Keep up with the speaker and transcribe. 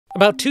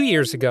About 2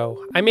 years ago,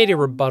 I made a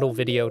rebuttal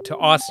video to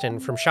Austin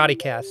from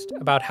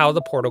Shoddycast about how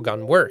the portal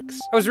gun works.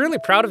 I was really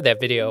proud of that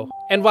video,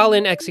 and while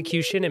in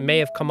execution it may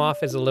have come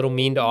off as a little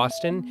mean to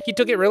Austin, he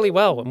took it really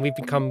well and we've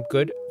become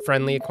good,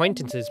 friendly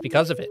acquaintances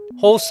because of it.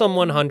 Wholesome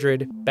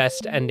 100,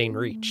 best ending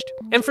reached.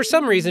 And for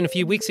some reason, a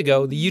few weeks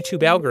ago, the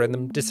YouTube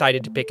algorithm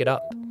decided to pick it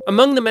up.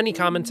 Among the many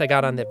comments I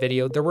got on that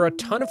video, there were a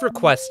ton of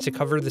requests to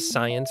cover the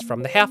science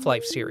from the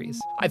Half-Life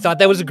series. I thought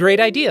that was a great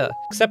idea,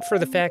 except for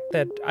the fact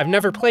that I've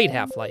never played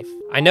Half-Life.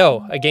 I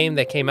know, a game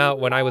that came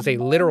out when I was a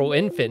literal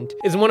infant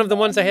is one of the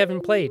ones I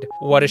haven't played.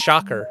 What a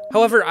shocker.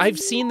 However, I've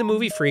seen the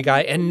movie Free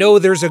Guy and know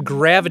there's a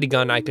gravity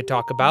gun I could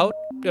talk about.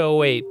 Oh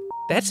wait,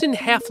 that's in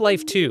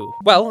Half-Life 2.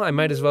 Well, I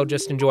might as well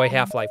just enjoy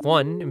Half-Life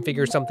 1 and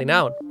figure something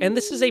out. And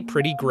this is a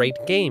pretty great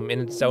game in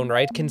its own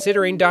right,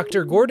 considering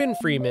Dr. Gordon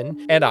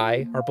Freeman and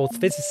I are both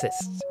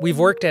physicists. We've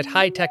worked at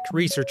high-tech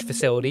research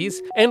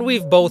facilities, and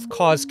we've both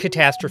caused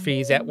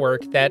catastrophes at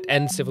work that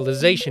end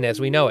civilization as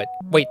we know it.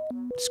 Wait,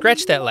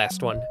 scratch that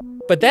last one.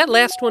 But that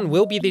last one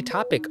will be the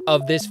topic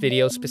of this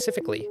video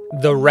specifically,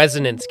 the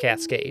Resonance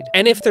Cascade,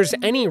 and if there's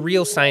any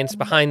real science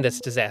behind this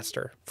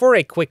disaster. For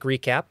a quick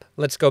recap,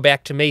 let's go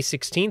back to May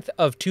 16th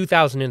of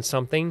 2000 and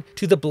something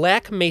to the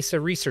Black Mesa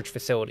Research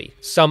Facility,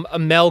 some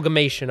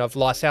amalgamation of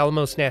Los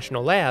Alamos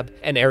National Lab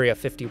and Area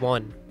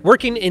 51.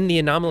 Working in the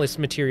Anomalous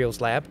Materials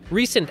Lab,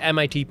 recent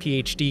MIT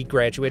PhD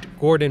graduate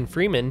Gordon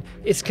Freeman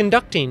is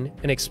conducting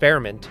an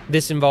experiment.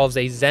 This involves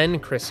a Zen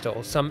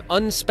crystal, some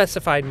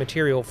unspecified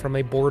material from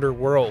a border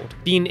world,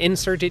 being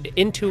inserted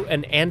into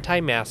an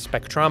anti-mass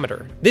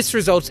spectrometer. This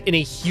results in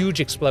a huge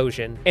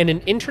explosion and an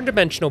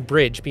interdimensional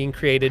bridge being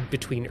created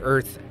between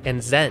Earth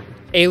and Zen.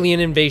 Alien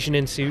invasion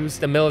ensues,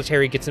 the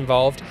military gets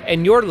involved,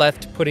 and you're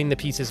left putting the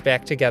pieces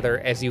back together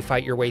as you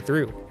fight your way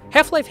through.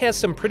 Half-Life has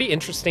some pretty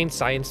interesting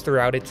science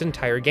throughout its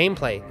entire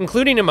gameplay,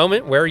 including a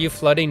moment where you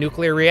flood a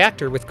nuclear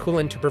reactor with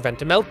coolant to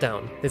prevent a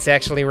meltdown. This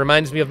actually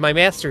reminds me of my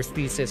master's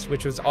thesis,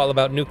 which was all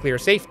about nuclear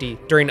safety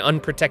during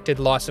unprotected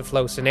loss of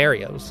flow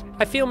scenarios.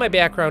 I feel my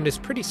background is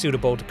pretty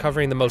suitable to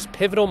covering the most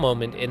pivotal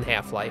moment in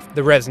Half-Life,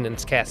 the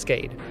Resonance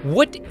Cascade.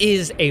 What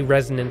is a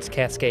Resonance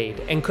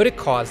Cascade, and could it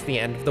cause the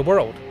end of the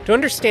world? To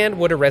understand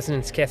what a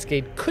Resonance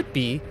Cascade could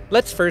be,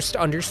 let's first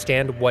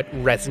understand what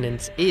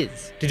resonance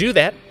is. To do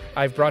that,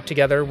 I've brought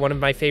together one of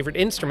my favorite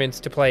instruments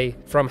to play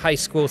from high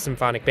school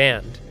symphonic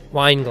band,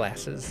 wine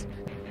glasses.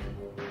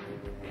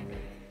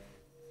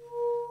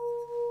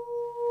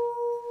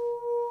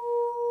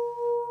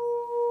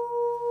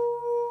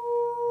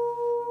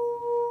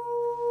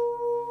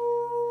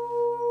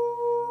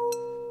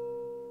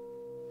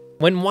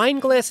 When wine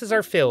glasses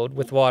are filled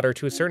with water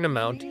to a certain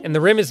amount, and the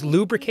rim is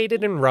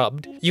lubricated and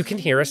rubbed, you can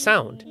hear a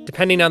sound.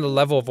 Depending on the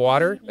level of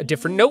water, a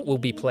different note will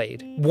be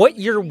played. What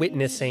you're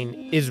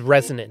witnessing is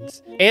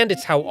resonance, and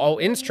it's how all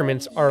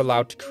instruments are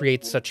allowed to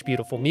create such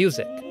beautiful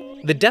music.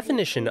 The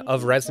definition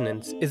of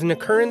resonance is an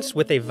occurrence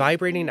with a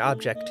vibrating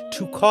object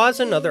to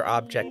cause another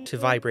object to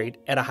vibrate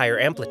at a higher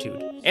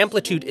amplitude.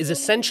 Amplitude is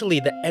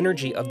essentially the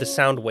energy of the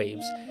sound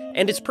waves,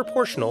 and it's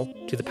proportional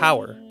to the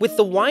power. With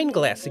the wine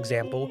glass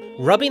example,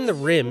 rubbing the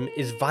rim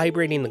is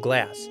vibrating the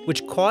glass,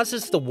 which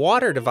causes the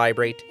water to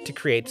vibrate to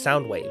create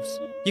sound waves.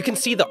 You can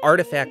see the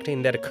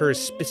artifacting that occurs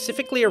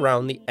specifically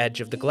around the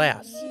edge of the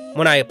glass.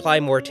 When I apply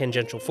more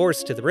tangential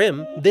force to the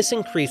rim, this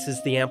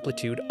increases the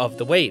amplitude of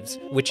the waves,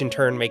 which in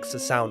turn makes the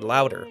sound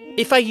louder.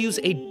 If I use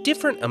a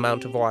different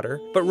amount of water,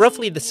 but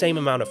roughly the same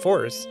amount of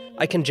force,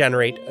 I can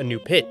generate a new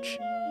pitch.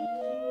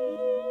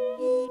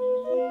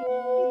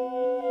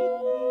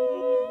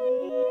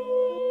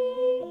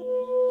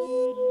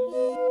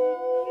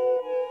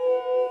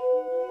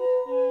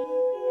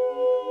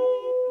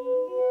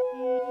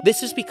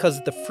 This is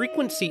because the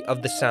frequency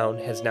of the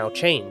sound has now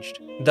changed,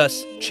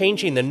 thus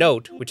changing the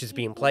note which is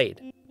being played.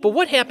 But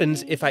what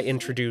happens if I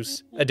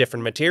introduce a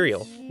different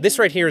material? This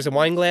right here is a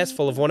wine glass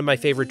full of one of my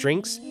favorite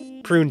drinks,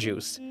 prune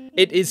juice.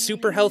 It is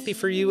super healthy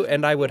for you,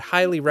 and I would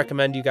highly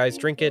recommend you guys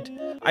drink it.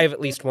 I have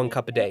at least 1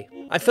 cup a day.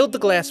 I filled the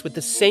glass with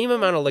the same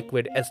amount of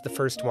liquid as the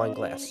first wine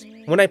glass.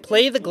 When I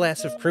play the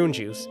glass of prune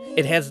juice,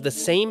 it has the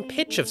same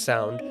pitch of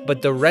sound,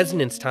 but the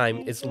resonance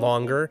time is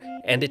longer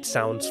and it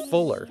sounds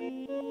fuller.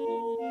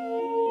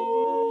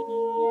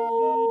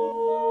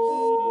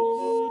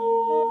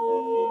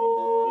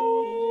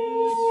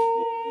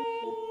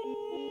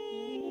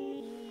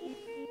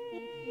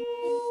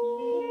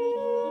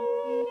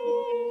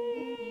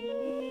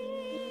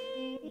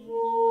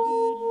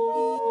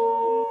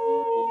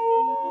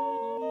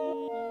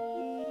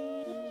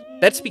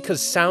 That's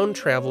because sound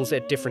travels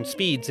at different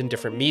speeds in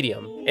different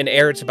medium. In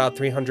air, it's about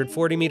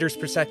 340 meters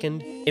per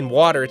second, in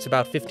water, it's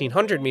about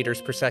 1500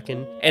 meters per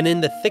second, and in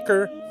the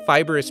thicker,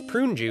 fibrous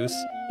prune juice,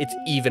 it's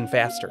even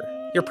faster.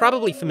 You're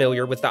probably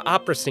familiar with the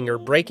opera singer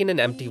breaking an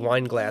empty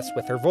wine glass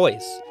with her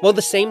voice. Well,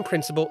 the same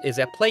principle is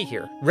at play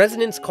here.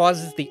 Resonance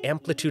causes the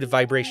amplitude of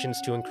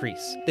vibrations to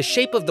increase. The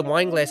shape of the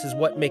wine glass is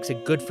what makes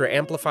it good for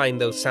amplifying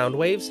those sound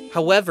waves.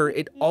 However,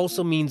 it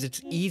also means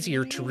it's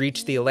easier to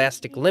reach the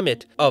elastic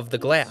limit of the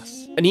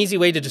glass. An easy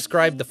way to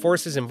describe the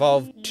forces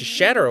involved to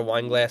shatter a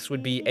wine glass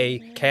would be a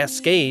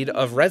cascade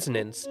of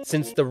resonance,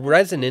 since the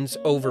resonance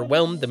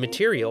overwhelmed the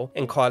material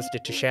and caused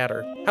it to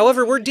shatter.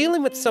 However, we're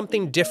dealing with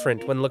something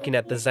different when looking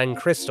at the Zen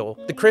crystal.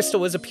 The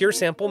crystal is a pure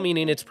sample,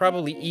 meaning it's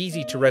probably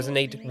easy to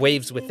resonate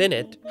waves within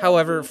it.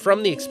 However,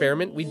 from the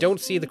experiment, we don't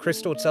see the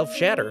crystal itself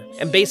shatter,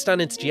 and based on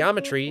its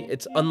geometry,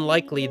 it's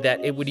unlikely that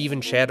it would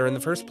even shatter in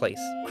the first place.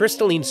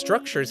 Crystalline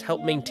structures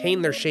help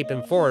maintain their shape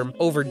and form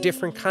over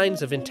different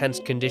kinds of intense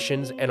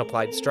conditions and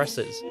applied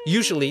stresses.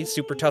 Usually,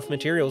 super tough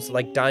materials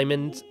like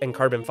diamonds and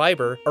carbon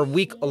fiber are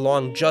weak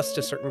along just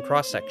a certain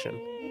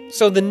cross-section.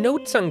 So the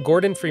notes on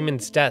Gordon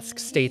Freeman's desk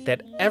state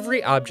that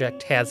every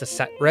object has a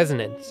set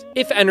resonance.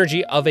 If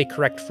energy of a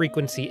correct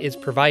frequency is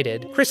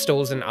provided,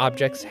 crystals and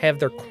objects have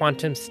their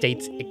quantum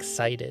states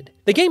excited.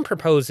 The game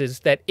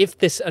proposes that if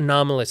this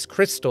anomalous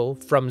crystal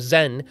from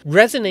Zen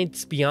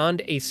resonates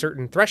beyond a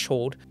certain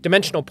threshold,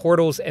 dimensional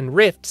portals and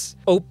rifts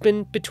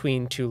open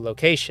between two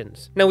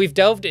locations. Now, we've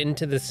delved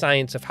into the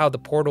science of how the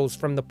portals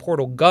from the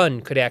portal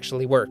gun could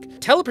actually work.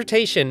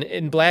 Teleportation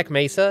in Black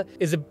Mesa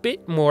is a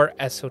bit more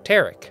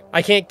esoteric.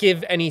 I can't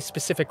give any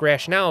specific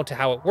rationale to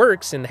how it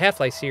works in the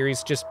Half-Life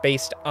series just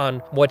based on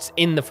what's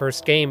in the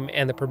first game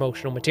and the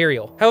promotional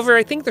material. However,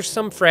 I think there's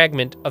some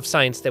fragment of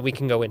science that we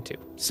can go into.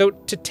 So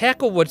to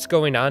tackle what's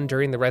going on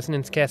during the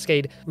Resonance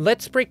Cascade,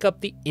 let's break up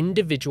the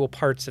individual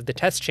parts of the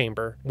test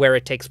chamber where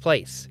it takes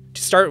place.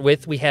 To start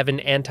with, we have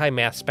an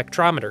anti-mass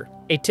spectrometer.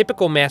 A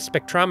typical mass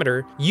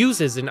spectrometer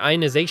uses an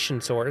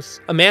ionization source,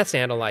 a mass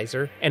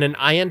analyzer, and an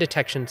ion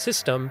detection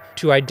system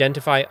to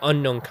identify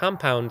unknown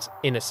compounds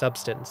in a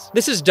substance.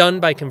 This is done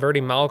by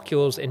converting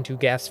molecules into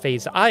gas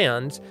phase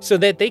ions so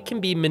that they can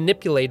be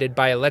manipulated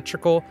by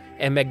electrical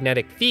and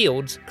magnetic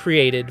fields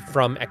created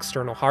from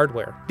external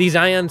hardware. These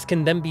ions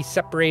can then be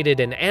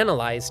separated and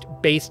analyzed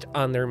based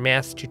on their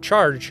mass to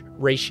charge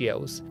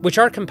ratios, which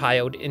are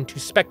compiled into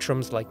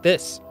spectrums like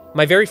this.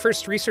 My very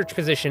first research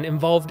position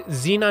involved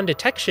xenon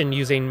detection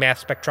using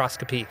mass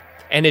spectroscopy,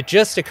 and it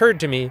just occurred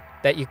to me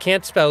that you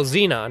can't spell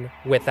xenon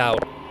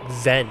without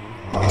Zen.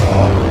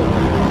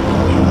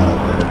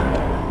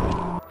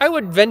 I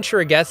would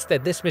venture a guess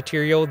that this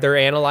material they're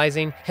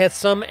analyzing has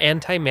some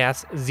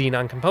anti-mass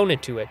xenon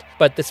component to it,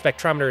 but the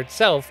spectrometer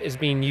itself is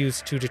being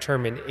used to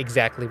determine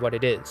exactly what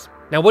it is.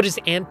 Now, what does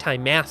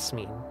anti-mass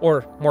mean,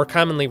 or more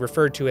commonly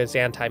referred to as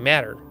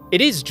antimatter?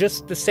 It is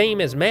just the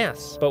same as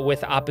mass, but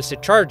with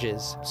opposite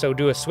charges, so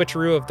do a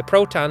switcheroo of the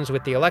protons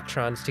with the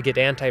electrons to get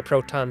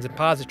antiprotons and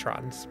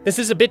positrons. This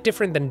is a bit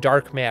different than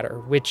dark matter,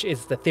 which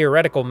is the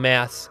theoretical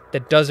mass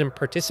that doesn't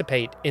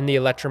participate in the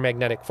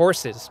electromagnetic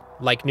forces,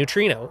 like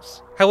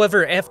neutrinos.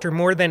 However, after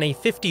more than a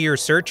 50-year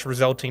search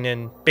resulting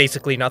in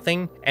basically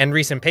nothing, and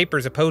recent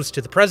papers opposed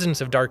to the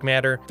presence of dark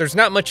matter, there's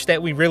not much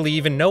that we really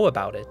even know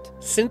about it.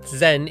 Since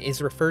Zen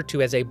is referred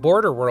to as a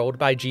border world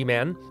by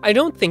G-Man, I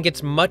don't think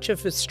it's much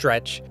of a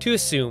stretch to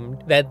assume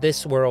that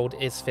this world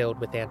is filled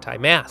with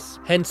anti-mass,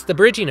 hence the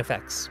bridging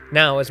effects.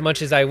 Now, as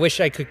much as I wish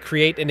I could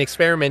create an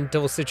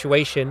experimental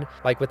situation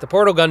like with the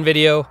portal gun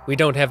video, we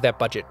don't have that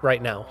budget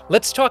right now.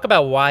 Let's talk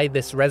about why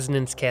this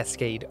resonance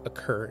cascade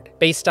occurred.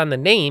 Based on the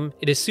name,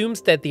 it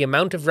assumes that the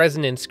amount of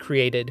resonance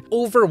created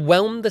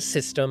overwhelmed the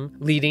system,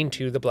 leading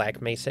to the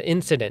Black Mesa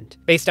incident.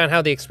 Based on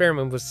how the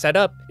experiment was set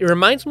up, it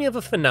reminds me of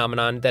a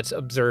phenomenon that's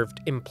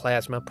observed in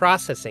plasma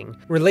processing,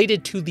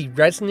 related to the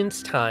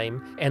resonance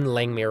time and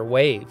Langmuir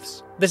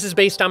waves. This is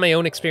based on my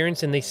own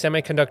experience in the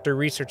semiconductor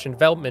research and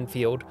development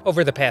field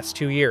over the past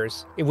 2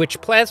 years, in which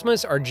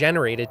plasmas are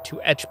generated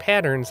to etch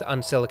patterns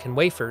on silicon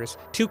wafers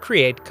to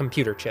create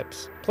computer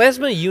chips.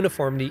 Plasma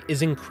uniformity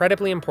is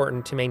incredibly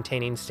important to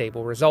maintaining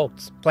stable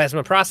results.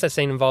 Plasma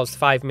processing involves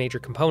 5 major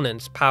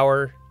components: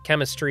 power,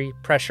 chemistry,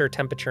 pressure,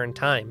 temperature, and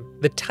time.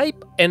 The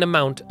type and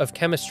amount of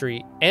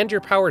chemistry and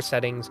your power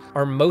settings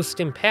are most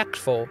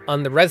impactful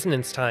on the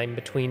resonance time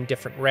between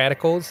different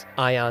radicals,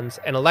 ions,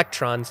 and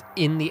electrons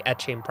in the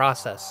etching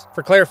process.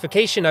 For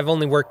clarification, I've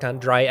only worked on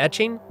dry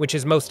etching, which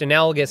is most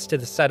analogous to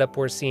the setup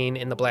we're seeing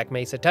in the Black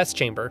Mesa test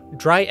chamber.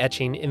 Dry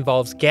etching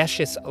involves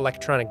gaseous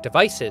electronic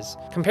devices,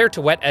 compared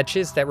to wet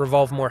etches that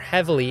revolve more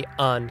heavily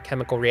on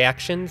chemical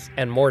reactions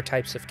and more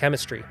types of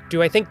chemistry.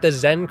 Do I think the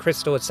Zen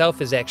crystal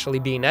itself is actually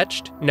being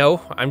etched?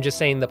 No, I'm just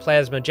saying the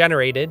plasma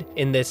generated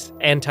in this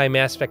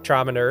anti-mass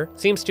spectrometer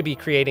seems to be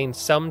creating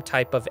some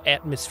type of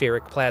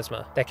atmospheric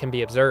plasma that can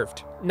be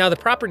observed. Now, the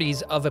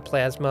properties of a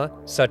plasma,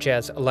 such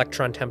as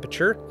electron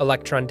temperature,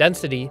 electron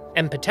density,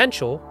 and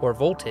potential, or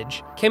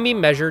voltage, can be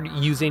measured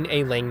using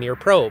a Langmuir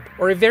probe,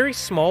 or a very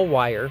small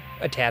wire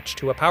attached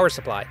to a power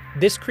supply.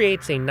 This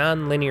creates a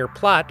non-linear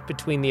plot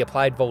between the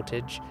applied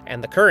voltage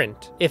and the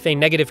current. If a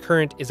negative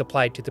current is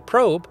applied to the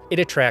probe, it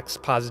attracts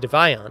positive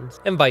ions,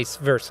 and vice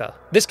versa.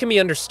 This can be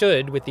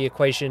understood with the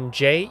equation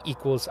J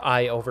equals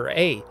I over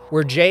A,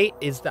 where J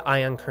is the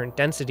ion current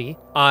density,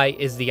 I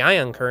is the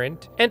ion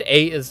current, and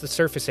A is the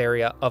surface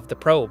area of the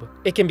probe.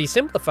 It can be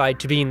simplified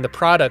to being the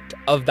product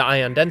of the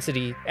ion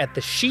density at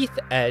the sheath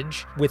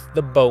edge with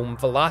the Bohm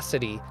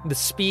velocity, the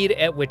speed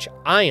at which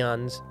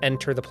ions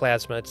enter the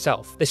plasma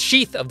itself. The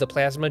sheath of the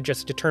plasma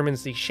just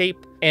determines the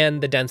shape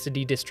and the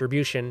density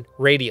distribution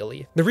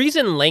radially. The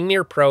reason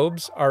Langmuir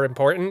probes are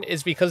important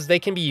is because they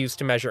can be used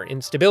to measure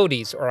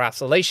instabilities or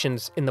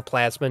oscillations in the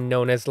plasma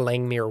known as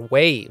Langmuir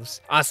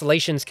waves.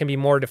 Oscillations can be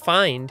more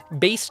defined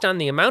based on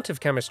the amount of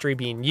chemistry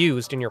being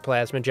used in your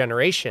plasma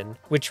generation,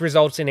 which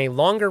results in a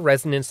longer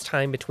resonance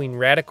time between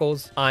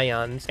radicals,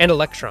 ions, and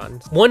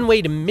electrons. One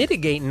way to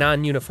mitigate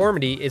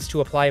non-uniformity is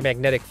to apply a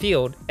magnetic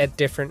field at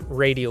different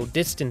radial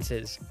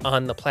distances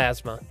on the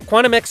plasma.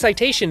 Quantum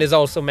excitation is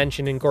also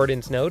mentioned in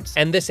Gordon's notes,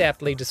 and this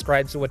aptly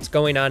describes what's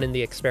going on in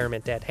the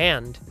experiment at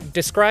hand.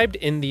 Described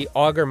in the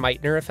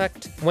Auger-Meitner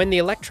effect, when the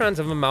electrons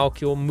of a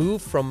molecule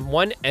move from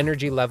one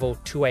energy level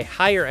to a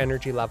higher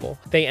energy level,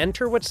 they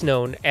enter what's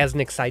known as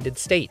an excited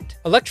state.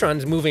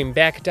 Electrons moving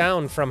back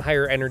down from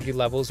higher energy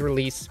levels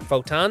release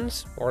photons,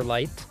 or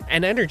light,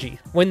 and energy.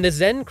 When the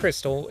Zen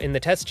crystal in the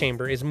test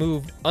chamber is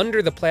moved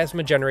under the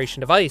plasma generation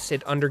device,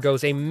 it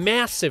undergoes a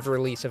massive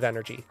release of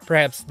energy.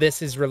 Perhaps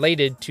this is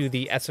related to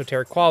the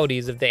esoteric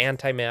qualities of the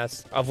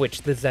antimass of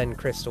which the Zen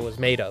crystal is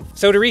made of.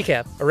 So to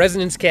recap, a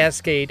resonance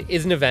cascade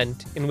is an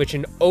event in which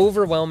an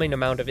overwhelming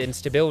amount of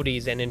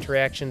instabilities and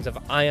interactions of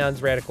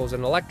ions, radicals,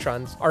 and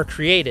electrons are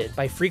created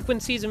by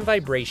frequencies and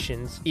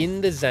vibrations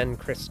in the Zen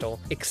crystal,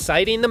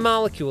 exciting the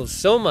molecules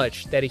so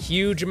much that a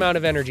huge amount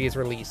of energy is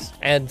released.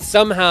 And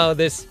somehow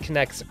this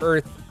connects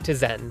Earth to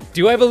Zen.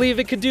 Do I believe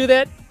it could do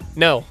that?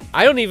 No,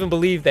 I don't even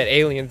believe that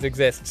aliens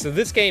exist, so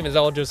this game is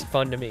all just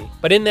fun to me.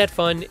 But in that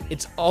fun,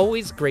 it's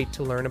always great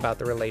to learn about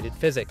the related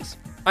physics.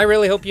 I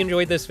really hope you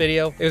enjoyed this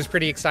video. It was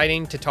pretty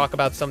exciting to talk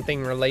about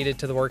something related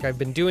to the work I've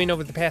been doing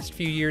over the past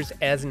few years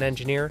as an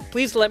engineer.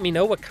 Please let me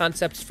know what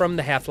concepts from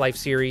the Half-Life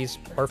series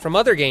or from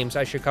other games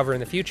I should cover in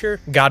the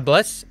future. God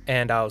bless,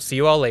 and I'll see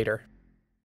you all later.